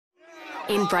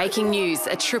In breaking news,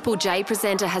 a Triple J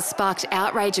presenter has sparked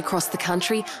outrage across the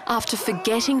country after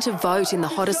forgetting to vote in the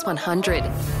Hottest 100.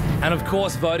 And of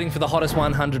course, voting for the Hottest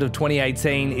 100 of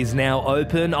 2018 is now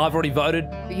open. I've already voted.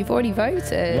 You've already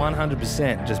voted?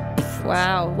 100%, just poof.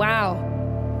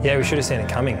 Wow. Yeah, we should have seen it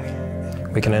coming.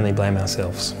 We can only blame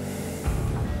ourselves.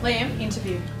 Liam,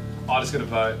 interview. I just got to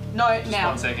vote. No, just now.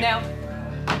 1 second. Now.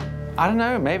 I don't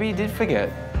know, maybe he did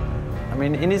forget. I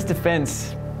mean, in his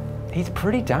defence, he's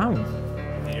pretty dumb.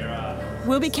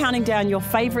 We'll be counting down your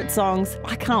favourite songs.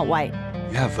 I can't wait.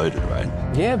 You have voted, right?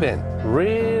 Yeah, Ben.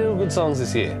 Real good songs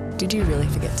this year. Did you really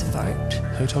forget to vote?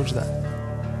 Who told you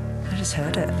that? I just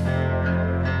heard it.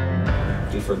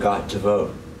 He forgot to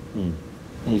vote.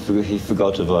 He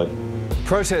forgot to vote.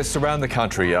 Protests around the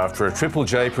country after a Triple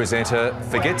J presenter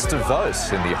forgets to vote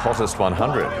in the Hottest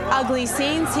 100. Ugly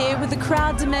scenes here with the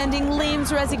crowd demanding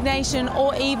Liam's resignation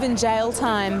or even jail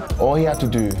time. All he had to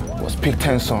do was pick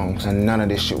 10 songs and none of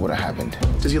this shit would have happened.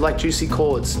 Does he like juicy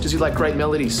chords? Does he like great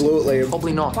melodies? Absolutely.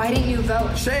 Probably not. Why didn't you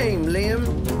vote? Shame,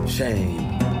 Liam.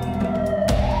 Shame.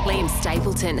 Liam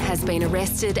Stapleton has been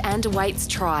arrested and awaits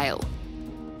trial.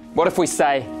 What if we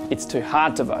say it's too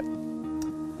hard to vote?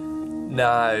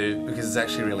 No, because it's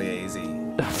actually really easy.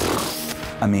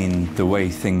 I mean, the way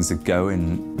things are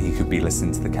going, he could be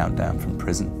listening to the countdown from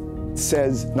prison. It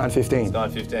says 9:15. It's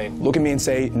 9:15. Look at me and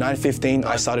say 9:15,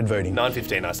 I started voting.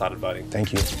 9:15, I started voting.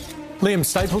 Thank you. Liam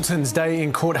Stapleton's day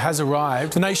in court has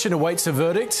arrived. The nation awaits a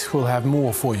verdict. We'll have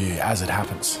more for you as it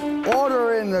happens.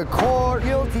 Order in the court.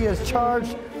 Guilty as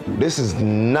charged. This is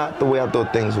not the way I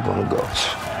thought things were going to go.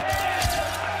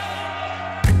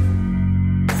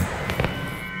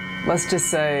 Let's just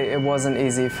say it wasn't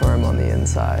easy for him on the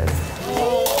inside.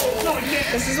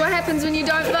 This is what happens when you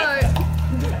don't vote.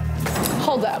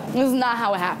 Hold up. This is not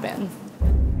how it happened.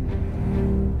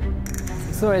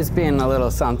 There's always been a little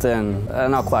something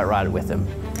not quite right with him.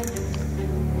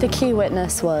 The key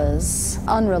witness was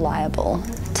unreliable,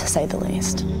 to say the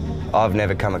least. I've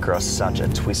never come across such a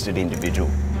twisted individual.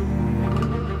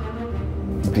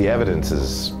 The evidence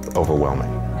is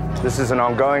overwhelming. This is an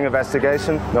ongoing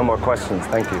investigation. No more questions.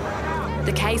 Thank you.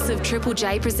 The case of Triple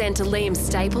J presenter Liam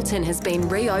Stapleton has been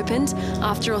reopened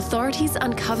after authorities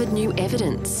uncovered new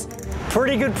evidence.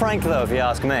 Pretty good prank, though, if you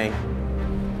ask me.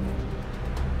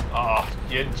 Oh,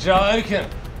 you're joking.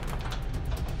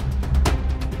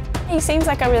 He seems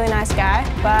like a really nice guy,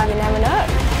 but you never know.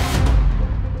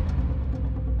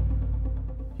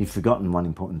 You've forgotten one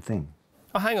important thing.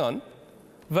 Oh, hang on.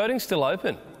 Voting's still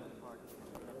open.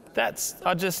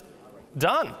 I just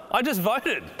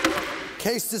voted.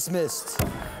 Case dismissed.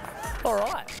 All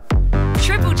right.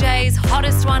 Triple J's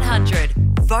Hottest 100.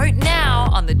 Vote now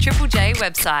on the Triple J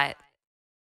website.